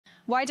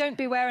Why don't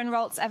Bewear and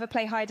Ralts ever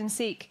play hide and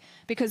seek?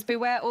 Because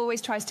Bewear always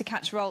tries to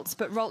catch Ralts,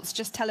 but Ralts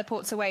just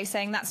teleports away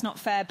saying, "That's not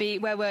fair, Bee,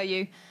 where were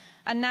you?"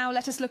 And now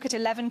let us look at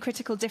 11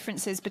 critical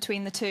differences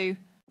between the two.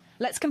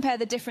 Let's compare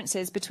the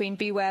differences between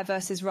Bewear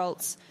versus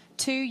Ralts,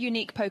 two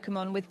unique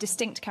Pokémon with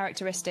distinct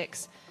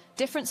characteristics.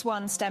 Difference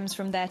 1 stems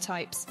from their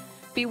types.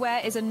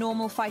 Bewear is a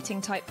normal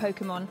fighting type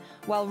Pokémon,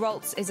 while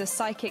Ralts is a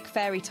psychic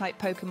fairy type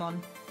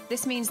Pokémon.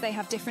 This means they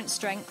have different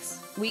strengths,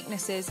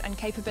 weaknesses, and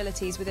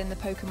capabilities within the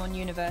Pokémon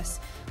universe,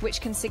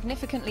 which can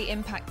significantly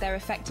impact their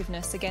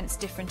effectiveness against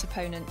different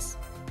opponents.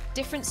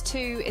 Difference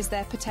 2 is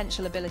their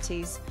potential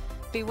abilities.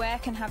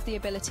 Bewear can have the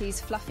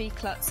abilities Fluffy,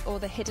 Klutz, or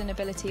the hidden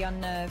ability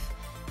Unnerve.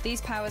 These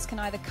powers can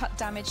either cut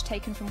damage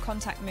taken from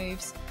contact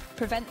moves,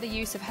 prevent the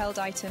use of held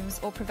items,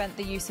 or prevent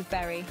the use of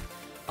Berry.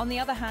 On the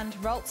other hand,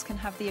 Ralts can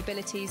have the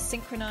abilities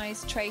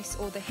Synchronize, Trace,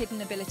 or the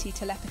hidden ability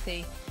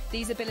Telepathy.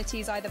 These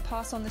abilities either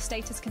pass on the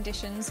status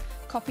conditions,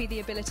 copy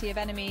the ability of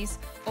enemies,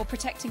 or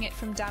protecting it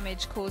from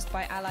damage caused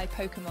by ally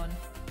Pokémon.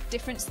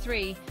 Difference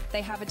 3,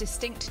 they have a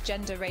distinct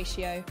gender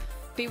ratio.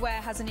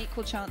 Bewear has an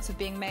equal chance of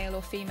being male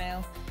or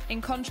female.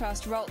 In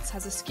contrast, Ralts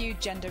has a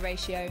skewed gender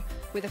ratio,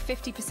 with a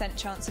 50%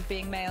 chance of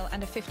being male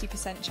and a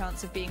 50%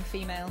 chance of being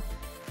female.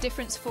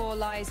 Difference 4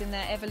 lies in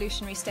their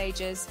evolutionary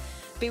stages.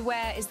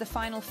 Bewear is the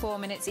final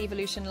form in its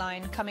evolution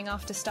line, coming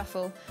after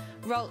Stuffle.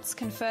 Ralts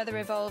can further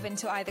evolve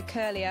into either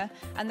Curlier,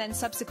 and then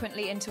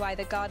subsequently into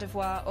either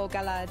Gardevoir or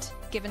Galad,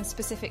 given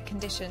specific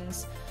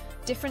conditions.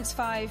 Difference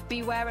 5,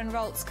 Bewear and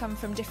Ralts come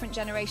from different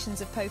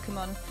generations of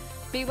Pokémon.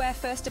 Bewear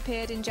first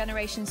appeared in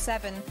Generation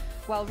 7,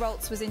 while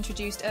Ralts was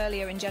introduced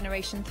earlier in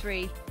Generation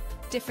 3.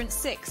 Difference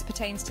 6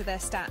 pertains to their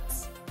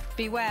stats.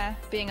 Bewear,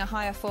 being a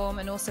higher form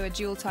and also a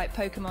dual-type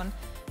Pokémon,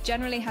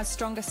 generally has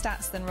stronger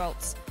stats than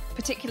Ralts,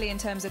 particularly in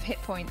terms of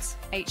hit points,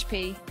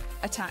 HP,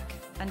 attack,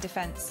 and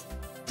defense.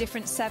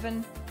 Difference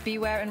 7,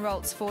 Bewear and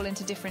Ralts fall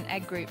into different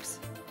egg groups.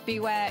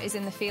 Bewear is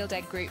in the field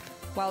egg group,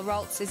 while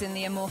Ralts is in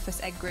the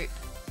amorphous egg group.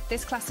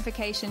 This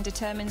classification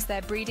determines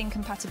their breeding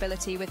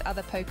compatibility with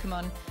other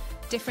Pokémon.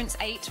 Difference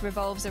 8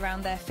 revolves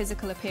around their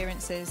physical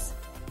appearances.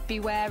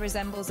 Bewear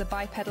resembles a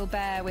bipedal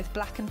bear with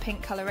black and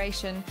pink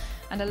coloration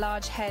and a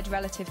large head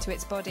relative to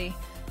its body.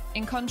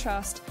 In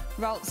contrast,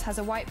 Ralts has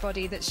a white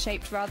body that's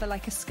shaped rather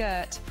like a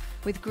skirt,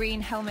 with green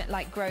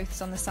helmet-like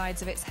growths on the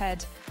sides of its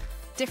head.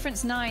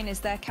 Difference 9 is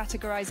their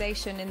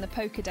categorization in the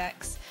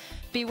Pokedex.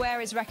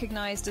 Bewear is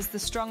recognized as the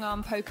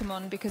strong-arm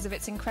Pokémon because of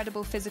its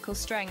incredible physical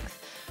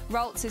strength.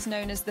 Ralts is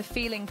known as the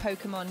feeling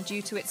Pokémon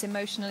due to its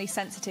emotionally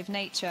sensitive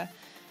nature.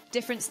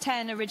 Difference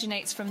 10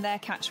 originates from their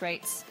catch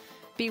rates.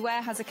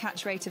 Bewear has a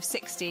catch rate of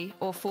 60,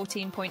 or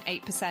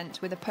 14.8%,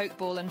 with a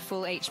Pokeball and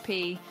full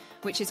HP,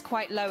 which is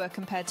quite lower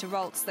compared to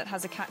Ralts that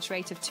has a catch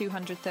rate of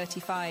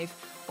 235,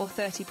 or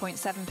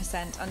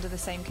 30.7% under the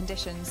same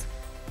conditions.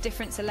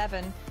 Difference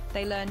 11,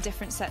 they learn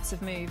different sets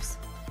of moves.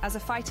 As a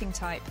fighting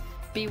type,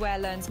 Bewear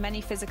learns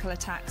many physical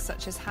attacks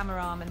such as Hammer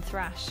Arm and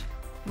Thrash.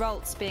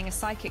 Ralts, being a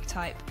psychic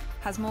type,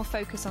 has more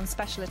focus on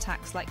special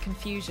attacks like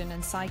Confusion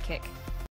and Psychic.